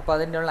 അപ്പോൾ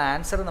അതിനുള്ള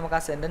ആൻസർ നമുക്ക്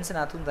ആ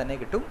സെൻറ്റൻസിനകത്തും തന്നെ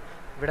കിട്ടും.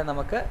 ഇവിടെ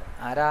നമുക്ക്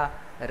ആരാ,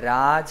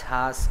 Raj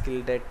has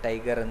skilled A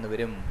tiger എന്ന്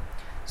വരും.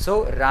 So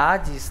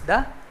Raj is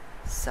the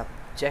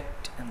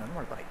subject എന്ന്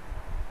നമ്മൾ പറയും.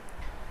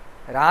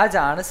 രാജ്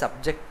ആണ്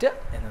സബ്ജക്റ്റ്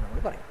എന്ന് നമ്മൾ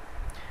പറയും.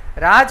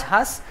 Raj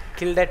has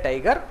killed A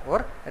tiger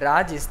or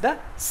Raj is the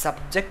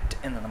subject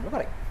എന്ന് നമ്മൾ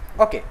പറയും.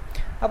 ഓക്കെ,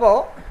 അപ്പോൾ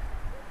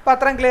ഇപ്പോൾ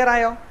അത്രയും ക്ലിയർ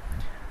ആയോ?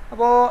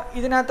 അപ്പോൾ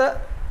ഇതിനകത്ത്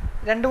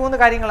 2-3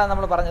 കാര്യങ്ങളാണ്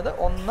നമ്മൾ പറഞ്ഞത്.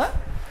 ഒന്ന്,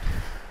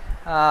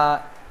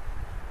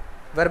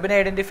 വെർബിനെ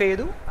ഐഡൻറ്റിഫൈ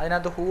ചെയ്തു,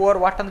 അതിനകത്ത് ഹൂ ഓർ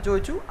വാട്ട് എന്ന്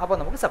ചോദിച്ചു, അപ്പോൾ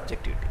നമുക്ക്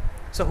സബ്ജക്റ്റ് കിട്ടി.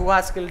 So who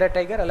has killed A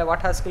tiger അല്ല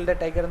what has killed A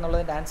tiger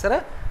എന്നുള്ളതിൻ്റെ ആൻസർ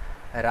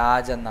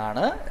രാജ്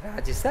എന്നാണ്.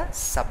 രാജ് ഇസ് എ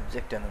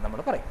സബ്ജക്റ്റ് എന്ന് നമ്മൾ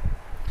പറയും.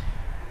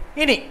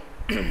 ഇനി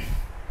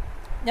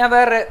ഞാൻ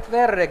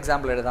വേറൊരു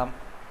എക്സാമ്പിൾ എഴുതാം.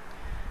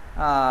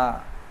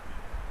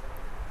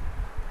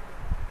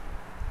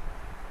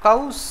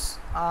 Cows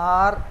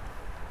R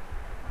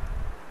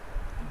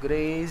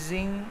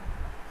grazing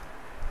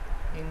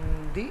in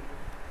the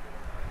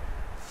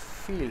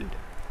field.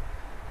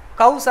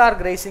 Cows are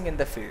grazing in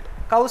the field.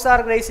 Cows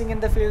are grazing in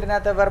the field.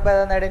 ഇതിനകത്ത് വെർബ്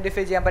ഏതാണെന്ന്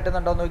ഐഡൻറ്റിഫൈ ചെയ്യാൻ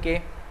പറ്റുന്നുണ്ടോ നോക്കിയേ.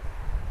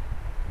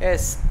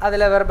 യെസ്,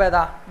 അതിലെ വെർബ്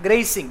ഏതാ?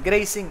 ഗ്രേസിങ്.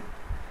 ഗ്രേസിങ്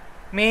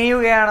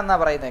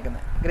മേയുകയാണെന്നാണ്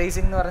പറയുന്നേക്കുന്നത്.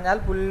 ഗ്രേസിങ് എന്ന് പറഞ്ഞാൽ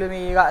പുല്ല്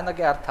മേയുക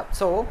എന്നൊക്കെ അർത്ഥം.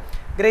 സോ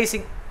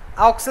ഗ്രേസിങ്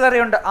ഓക്സിലറി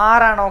ഉണ്ട്,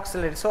 ആറാണ്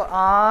ഓക്സിലറി. സോ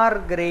ആർ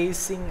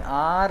ഗ്രേസിങ്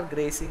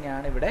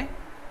ആണ് ഇവിടെ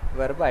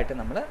വെർബായിട്ട്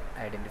നമ്മൾ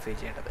ഐഡൻറ്റിഫൈ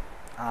ചെയ്യേണ്ടത്.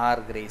 R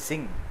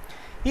gracing.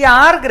 ഈ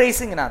ആർ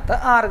ഗ്രേസിങ്ങിനകത്ത്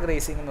ആർ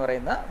ഗ്രേസിങ് എന്ന്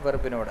പറയുന്ന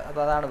വെർബിനോട്,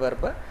 അതാണ്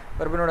വെർബ്.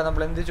 വെർബിനോട്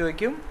നമ്മൾ എന്ത്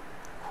ചോദിക്കും?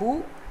 ഹു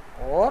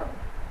ഓർ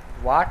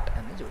വാട്ട്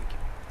എന്ന് ചോദിക്കും.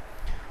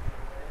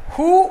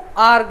 ഹു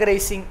ആർ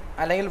ഗ്രേസിങ്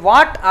അല്ലെങ്കിൽ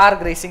what are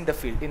gracing the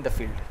field in the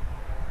field.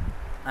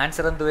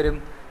 Answer എന്ത് വരും?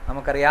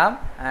 നമുക്കറിയാം,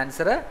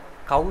 ആൻസർ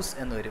കൗസ്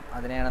എന്ന് വരും.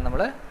 അതിനെയാണ്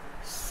നമ്മൾ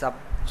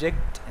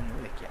സബ്ജക്റ്റ് എന്ന്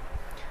വിളിക്കുക.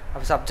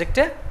 അപ്പോൾ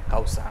സബ്ജക്റ്റ്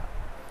കൗസ് ആണ്.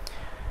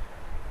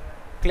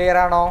 ക്ലിയർ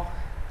ആണോ?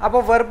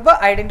 അപ്പോൾ വെർബ്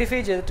ഐഡൻറ്റിഫൈ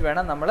ചെയ്തിട്ട്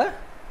വേണം നമ്മൾ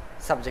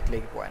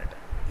സബ്ജക്റ്റിലേക്ക് പോകാനായിട്ട്.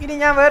 ഇനി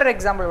ഞാൻ വേറൊരു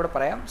എക്സാമ്പിൾ ഇവിടെ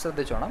പറയാം,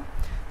 ശ്രദ്ധിച്ചോണം.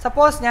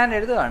 സപ്പോസ് ഞാൻ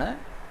എഴുതുകയാണ്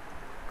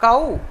കൗ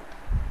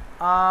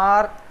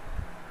ആർ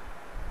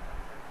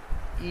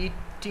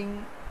ഈറ്റിംഗ്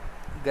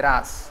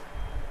ഗ്രാസ്.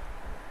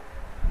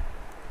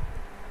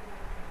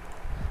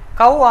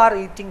 കൗ ആർ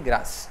ഈറ്റിംഗ്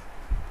ഗ്രാസ്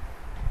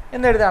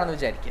എന്ന് എഴുതാണെന്ന്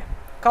വിചാരിക്കുക.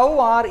 കൗ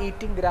ആർ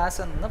ഈറ്റിംഗ് ഗ്രാസ്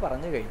എന്ന്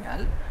പറഞ്ഞു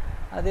കഴിഞ്ഞാൽ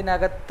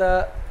അതിനകത്ത്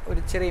ഒരു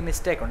ചെറിയ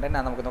മിസ്റ്റേക്ക് ഉണ്ട്. എന്നാ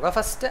നമുക്ക് നോക്കാം.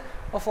 ഫസ്റ്റ്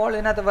ഓഫ് ഓൾ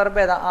ഇതിനകത്ത് വെർബ്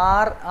ഏതാ?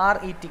 ആർ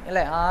ഈറ്റിംഗ്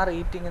അല്ലേ? ആർ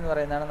ഈറ്റിംഗ് എന്ന്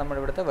പറയുന്നതാണ് നമ്മുടെ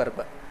ഇവിടുത്തെ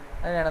വെർബ്.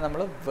 അതിനാണ്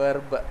നമ്മൾ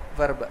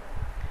വെർബ്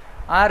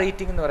ആർ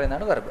ഈറ്റിംഗ് എന്ന്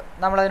പറയുന്നതാണ് വെർബ്.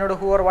 നമ്മൾ അതിനോട്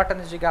ഹു ഓർ വാട്ട്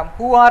എന്ന് ചോദിക്കാം.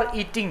 Who are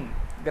eating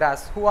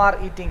grass, who are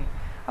eating.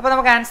 അപ്പോൾ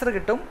നമുക്ക് ആൻസർ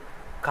കിട്ടും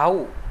കൗ.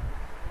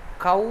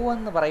 കൗ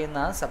എന്ന് പറയുന്ന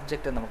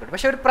സബ്ജക്റ്റ് നമുക്ക് കിട്ടും.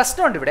 പക്ഷെ ഒരു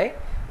പ്രശ്നമുണ്ട് ഇവിടെ.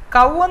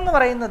 കൗ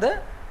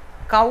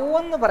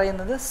എന്ന്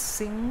പറയുന്നത്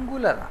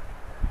സിംഗുലറാണ്.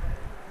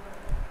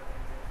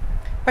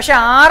 പക്ഷെ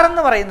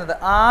ആറെന്ന് പറയുന്നത്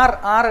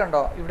ആറ്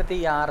കണ്ടോ ഇവിടുത്തെ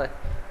ഈ ആറ്,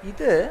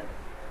 ഇത്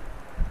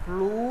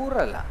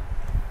പ്ലൂറലാണ്.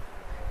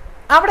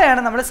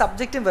 അവിടെയാണ് നമ്മൾ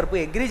സബ്ജക്റ്റും വെർബും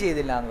എഗ്രി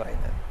ചെയ്തില്ല എന്ന്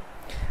പറയുന്നത്.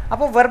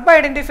 അപ്പോൾ വെർബ്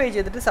ഐഡൻറ്റിഫൈ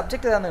ചെയ്തിട്ട്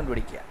സബ്ജക്റ്റ് ഏതാണെന്ന്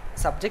കണ്ടുപിടിക്കുക.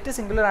 സബ്ജക്റ്റ്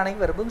സിംഗുലർ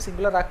ആണെങ്കിൽ വെർബും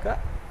സിംഗുലർ ആക്കുക,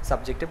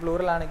 സബ്ജക്റ്റ്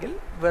പ്ലൂറൽ ആണെങ്കിൽ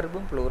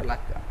വെർബും പ്ലൂറൽ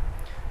ആക്കുക.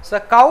 സോ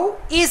കൗ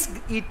ഈസ്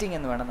ഈറ്റിംഗ്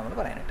എന്ന് വേണം നമ്മൾ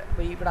പറയാനായിട്ട്.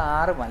 അപ്പോൾ ഇവിടെ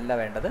ആറുമല്ല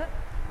വേണ്ടത്,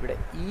 ഇവിടെ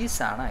ഈസ്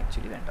ആണ്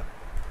ആക്ച്വലി വേണ്ടത്.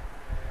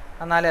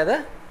 എന്നാലേ അത്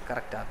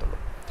correct ആകത്തുള്ളൂ.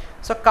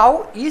 So cow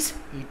is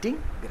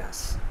eating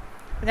grass.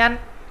 ഞാൻ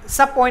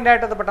സബ്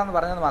പോയിൻ്റായിട്ട് അത് പെട്ടെന്ന്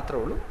പറഞ്ഞത്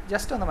മാത്രമേ ഉള്ളൂ.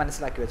 ജസ്റ്റ് ഒന്ന്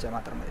മനസ്സിലാക്കി വെച്ചാൽ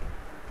മാത്രം മതി.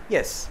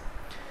 യെസ്.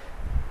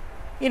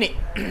 ഇനി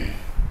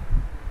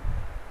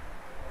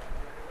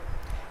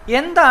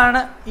എന്താണ്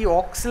ഈ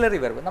ഓക്സിലറി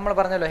വെർബ്? നമ്മൾ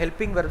പറഞ്ഞല്ലോ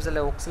ഹെൽപ്പിംഗ് വെർബ്സ്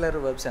അല്ലെ ഓക്സിലറി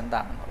വെർബ്സ്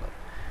എന്താണെന്നുള്ളത്.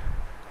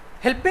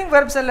 ഹെൽപ്പിംഗ്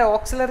വെർബ്സ് അല്ലെ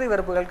ഓക്സിലറി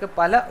വെർബുകൾക്ക്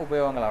പല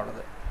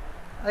ഉപയോഗങ്ങളാണുള്ളത്.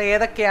 അത്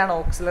ഏതൊക്കെയാണ്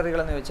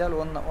ഓക്സിലറികളെന്ന് ചോദിച്ചാൽ,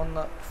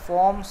 ഒന്ന്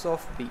ഫോംസ്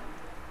ഓഫ് ബി.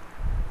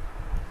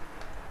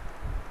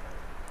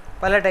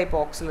 പല ടൈപ്പ്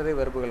ഓക്സിലറി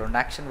വെർബുകളുണ്ട്,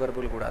 ആക്ഷൻ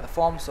വെർബുകൾ കൂടാതെ.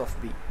 Forms of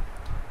B: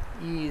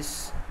 is,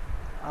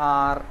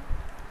 R,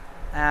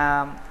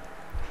 am,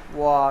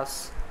 was,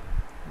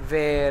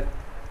 where,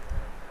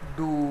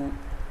 do,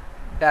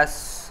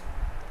 does,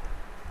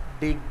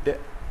 did.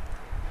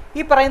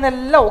 ഈ പറയുന്ന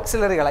എല്ലാ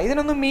ഓക്സിലറികളാണ്.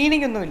 ഇതിനൊന്നും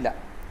മീനിങ് ഒന്നുമില്ല.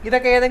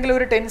 ഇതൊക്കെ ഏതെങ്കിലും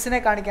ഒരു ടെൻസിനെ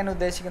കാണിക്കാൻ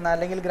ഉദ്ദേശിക്കുന്ന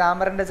അല്ലെങ്കിൽ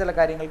ഗ്രാമറിൻ്റെ ചില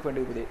കാര്യങ്ങൾക്ക്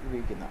വേണ്ടി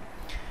ഉപയോഗിക്കുന്ന.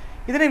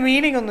 ഇതിന്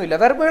മീനിങ് ഒന്നുമില്ല.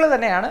 വെർബുകൾ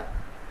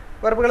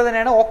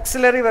തന്നെയാണ്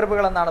ഓക്സിലറി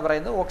വെർബുകൾ എന്നാണ്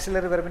പറയുന്നത്.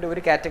 ഓക്സിലറി വെർബിൻ്റെ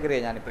ഒരു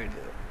കാറ്റഗറിയാണ് ഞാനിപ്പോൾ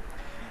എഴുതിയത്.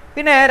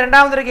 പിന്നെ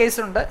രണ്ടാമതൊരു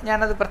കേസുണ്ട്,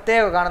 ഞാനത്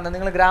പ്രത്യേകം കാണുന്നത്.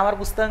 നിങ്ങൾ ഗ്രാമർ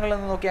പുസ്തകങ്ങളിൽ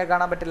നിന്ന് നോക്കിയാൽ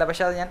കാണാൻ പറ്റില്ല.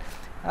 പക്ഷേ അത് ഞാൻ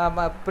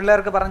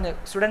പിള്ളേർക്ക്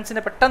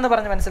സ്റ്റുഡൻസിന് പെട്ടെന്ന്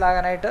പറഞ്ഞ്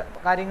മനസ്സിലാകാനായിട്ട്,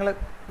 കാര്യങ്ങൾ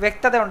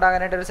വ്യക്തത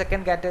ഉണ്ടാകാനായിട്ട് ഒരു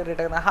സെക്കൻഡ് കാറ്റഗറി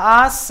ഇട്ടേക്കുന്നത്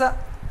ഹാസ്,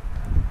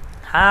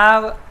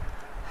 ഹാവ്,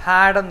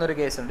 ഹാഡ് എന്നൊരു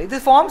കേസുണ്ട്. ഇത്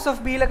ഫോംസ്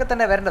ഓഫ് ബിയിലൊക്കെ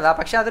തന്നെ വരേണ്ടതാണ്.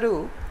 പക്ഷെ അതൊരു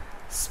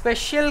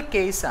സ്പെഷ്യൽ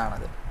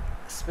കേസാണത്,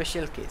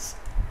 സ്പെഷ്യൽ കേസ്.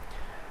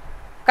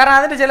 കാരണം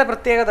അതിൻ്റെ ചില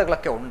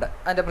പ്രത്യേകതകളൊക്കെ ഉണ്ട്.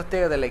 അതിൻ്റെ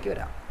പ്രത്യേകതയിലേക്ക്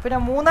വരാം. പിന്നെ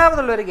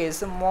മൂന്നാമതുള്ളൊരു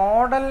കേസ്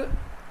മോഡൽ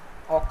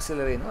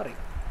ഓക്സിലറി എന്ന് പറയും.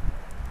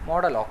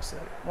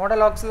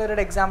 മോഡൽ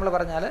ഓക്സിലറിയുടെ എക്സാമ്പിൾ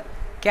പറഞ്ഞാൽ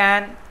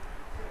can,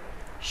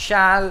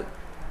 shall,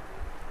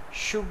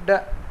 should,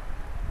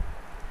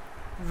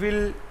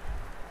 will,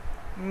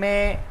 may,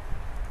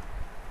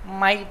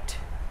 might.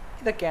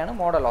 ഇതൊക്കെയാണ്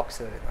മോഡൽ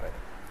ഓക്സിലറി എന്ന് പറയുന്നത്.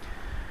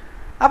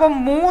 അപ്പം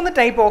 3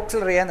 ടൈപ്പ്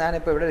ഓക്സിലറിയാണ്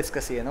ഞാനിപ്പോൾ ഇവിടെ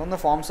ഡിസ്കസ് ചെയ്യുന്നത്. ഒന്ന്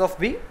forms of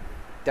B,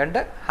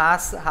 2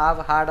 has,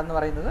 have, had എന്ന്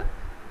പറയുന്നത്,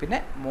 പിന്നെ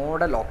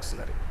മോഡൽ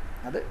ഓക്സിലറി.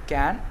 അത്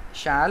ക്യാൻ,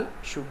 ഷാൽ,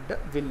 ഷുഡ്,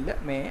 വില്ല്,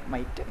 മേ,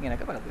 മൈറ്റ്,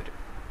 ഇങ്ങനെയൊക്കെ പലത് വരും.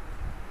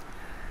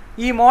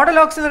 ഈ മോഡൽ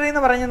ഓക്സിലറി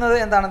എന്ന് പറയുന്നത്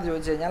എന്താണെന്ന്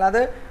ചോദിച്ചു കഴിഞ്ഞാൽ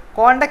അത്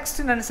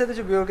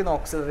കോണ്ടെക്സ്റ്റിനനുസരിച്ച് ഉപയോഗിക്കുന്ന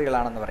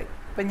ഓക്സിലറികളാണെന്ന് പറയും.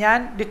 ഇപ്പം ഞാൻ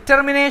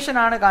ഡിറ്റർമിനേഷൻ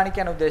ആണ്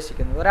കാണിക്കാൻ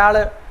ഉദ്ദേശിക്കുന്നത്. ഒരാൾ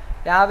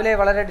രാവിലെ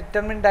വളരെ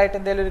ഡിറ്റർമിൻഡ് ആയിട്ട്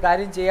എന്തെങ്കിലും ഒരു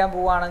കാര്യം ചെയ്യാൻ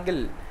പോവുകയാണെങ്കിൽ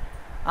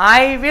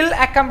I will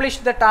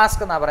accomplish the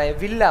task എന്നാണ് പറയുക,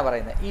 വില്ലാണ്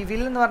പറയുന്നത്. ഈ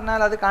വിൽ എന്ന് പറഞ്ഞാൽ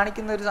അത്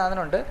കാണിക്കുന്ന ഒരു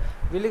സാധനമുണ്ട്.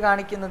 വില്ല്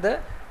കാണിക്കുന്നത്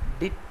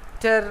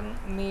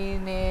ഡിറ്റർമിനേഷനാണ്,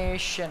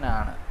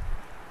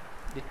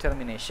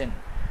 ഡിറ്റർമിനേഷൻ.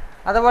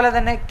 അതുപോലെ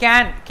തന്നെ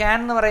ക്യാൻ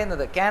എന്ന്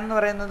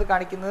പറയുന്നത്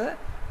കാണിക്കുന്നത്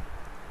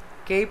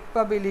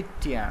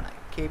കേപ്പബിലിറ്റിയാണ്,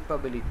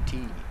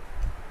 കേപ്പബിലിറ്റി.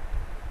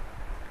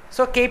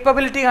 സോ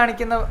കേപ്പബിലിറ്റി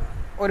കാണിക്കുന്ന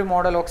ഒരു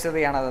മോഡൽ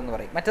ഓക്സിലറിയാണ് അതെന്ന്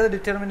പറയും. മറ്റത്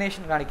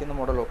ഡിറ്റർമിനേഷൻ കാണിക്കുന്ന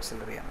മോഡൽ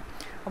ഓക്സിലറിയാണ്.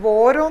 അപ്പോൾ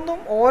ഓരോന്നും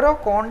ഓരോ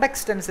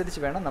കോണ്ടെക്സ്റ്റ് അനുസരിച്ച്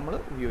വേണം നമ്മൾ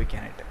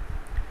ഉപയോഗിക്കാനായിട്ട്.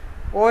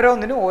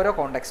 ഓരോന്നിനും ഓരോ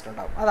കോണ്ടെക്സ്റ്റ്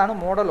ഉണ്ടാകും. അതാണ്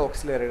മോഡൽ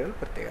ഓക്സിലറികൾ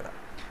പ്രത്യേകത.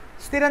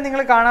 സ്ഥിരം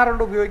നിങ്ങൾ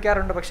കാണാറുണ്ട്,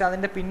 ഉപയോഗിക്കാറുണ്ട്, പക്ഷേ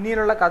അതിൻ്റെ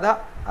പിന്നീടുള്ള കഥ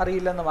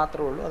അറിയില്ലെന്ന്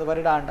മാത്രമേ ഉള്ളൂ. അത്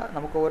വരിടാണ്ട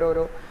നമുക്ക്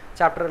ഓരോരോ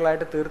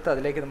ചാപ്റ്ററുകളായിട്ട് തീർത്ത്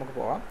അതിലേക്ക് നമുക്ക്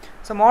പോകാം.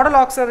 സോ മോഡൽ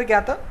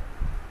ഓക്സിലറിക്കകത്ത്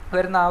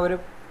വരുന്ന ആ ഒരു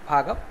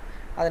ഭാഗം,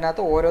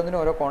 അതിനകത്ത് ഓരോന്നിനും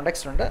ഓരോ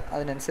കോണ്ടെക്സ്റ്റ് ഉണ്ട്,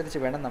 അതിനനുസരിച്ച്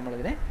വേണം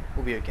നമ്മളിതിനെ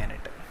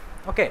ഉപയോഗിക്കാനായിട്ട്.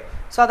 ഓക്കെ,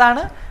 സോ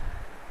അതാണ്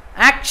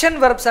ആക്ഷൻ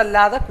വെർബ്സ്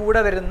അല്ലാതെ കൂടെ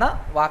വരുന്ന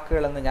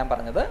വാക്കുകളെന്ന് ഞാൻ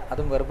പറഞ്ഞത്.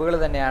 അതും വെർബുകൾ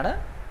തന്നെയാണ്,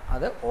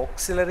 അത്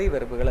ഓക്സിലറി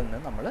വെർബുകൾ എന്ന്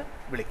നമ്മൾ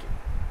വിളിക്കും.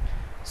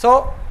 സോ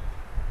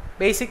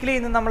ബേസിക്കലി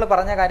ഇന്ന് നമ്മൾ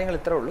പറഞ്ഞ കാര്യങ്ങൾ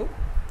ഇത്രേ ഉള്ളൂ.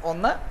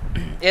 ഒന്ന്,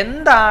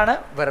 എന്താണ്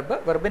വെർബ്,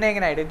 വെർബിനെ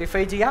എങ്ങനെ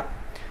ഐഡൻറ്റിഫൈ ചെയ്യാം,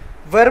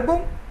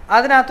 വെർബും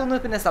അതിനകത്തുനിന്ന്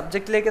പിന്നെ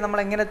സബ്ജക്റ്റിലേക്ക് നമ്മൾ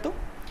എങ്ങനെ എത്തും,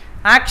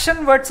 ആക്ഷൻ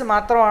വേർഡ്സ്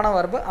മാത്രമാണ്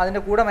വെർബ്,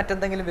 അതിൻ്റെ കൂടെ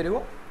മറ്റെന്തെങ്കിലും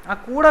വരുമോ, ആ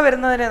കൂടെ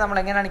വരുന്നതിനെ നമ്മൾ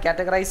എങ്ങനെയാണ്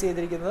കാറ്റഗറൈസ്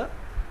ചെയ്തിരിക്കുന്നത്,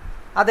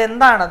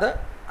 അതെന്താണത്,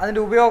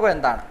 അതിൻ്റെ ഉപയോഗം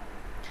എന്താണ്,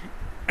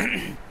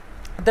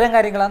 ഇത്തരം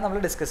കാര്യങ്ങളാണ് നമ്മൾ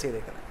ഡിസ്കസ്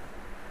ചെയ്തേക്കുന്നത്.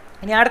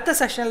 ഇനി അടുത്ത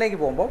സെഷനിലേക്ക്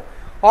പോകുമ്പോൾ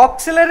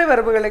ഓക്സിലറി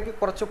വെർബുകളിലേക്ക്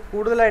കുറച്ച്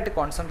കൂടുതലായിട്ട്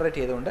കോൺസെൻട്രേറ്റ്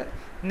ചെയ്തുകൊണ്ട്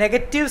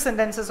നെഗറ്റീവ്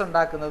സെൻറ്റൻസസ്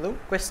ഉണ്ടാക്കുന്നതും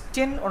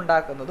ക്വസ്റ്റ്യൻ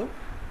ഉണ്ടാക്കുന്നതും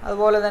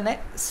അതുപോലെ തന്നെ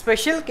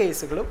സ്പെഷ്യൽ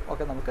കേസുകളും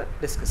ഒക്കെ നമുക്ക്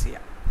ഡിസ്കസ്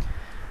ചെയ്യാം.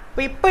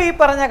 അപ്പോൾ ഇപ്പോൾ ഈ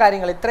പറഞ്ഞ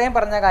കാര്യങ്ങൾ, ഇത്രയും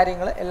പറഞ്ഞ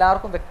കാര്യങ്ങൾ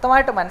എല്ലാവർക്കും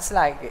വ്യക്തമായിട്ട്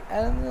മനസ്സിലാക്കി,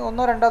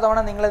 ഒന്നോ രണ്ടോ തവണ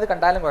നിങ്ങളിത്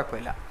കണ്ടാലും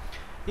കുഴപ്പമില്ല.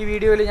 ഈ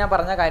വീഡിയോയിൽ ഞാൻ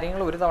പറഞ്ഞ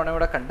കാര്യങ്ങൾ ഒരു തവണ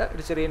കൂടെ കണ്ട്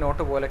ഒരു ചെറിയ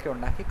നോട്ട് പോലൊക്കെ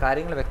ഉണ്ടാക്കി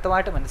കാര്യങ്ങൾ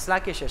വ്യക്തമായിട്ട്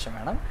മനസ്സിലാക്കിയ ശേഷം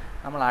വേണം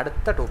നമ്മൾ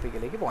അടുത്ത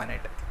ടോപ്പിക്കിലേക്ക്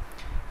പോകാനായിട്ട്.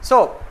 സോ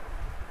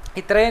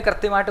ഇത്രയും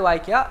കൃത്യമായിട്ട്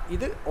വായിക്കുക.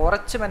 ഇത്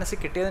ഉറച്ച് മനസ്സിൽ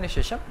കിട്ടിയതിന്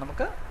ശേഷം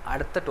നമുക്ക്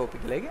അടുത്ത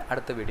ടോപ്പിക്കിലേക്ക്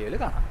അടുത്ത വീഡിയോയിൽ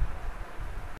കാണാം.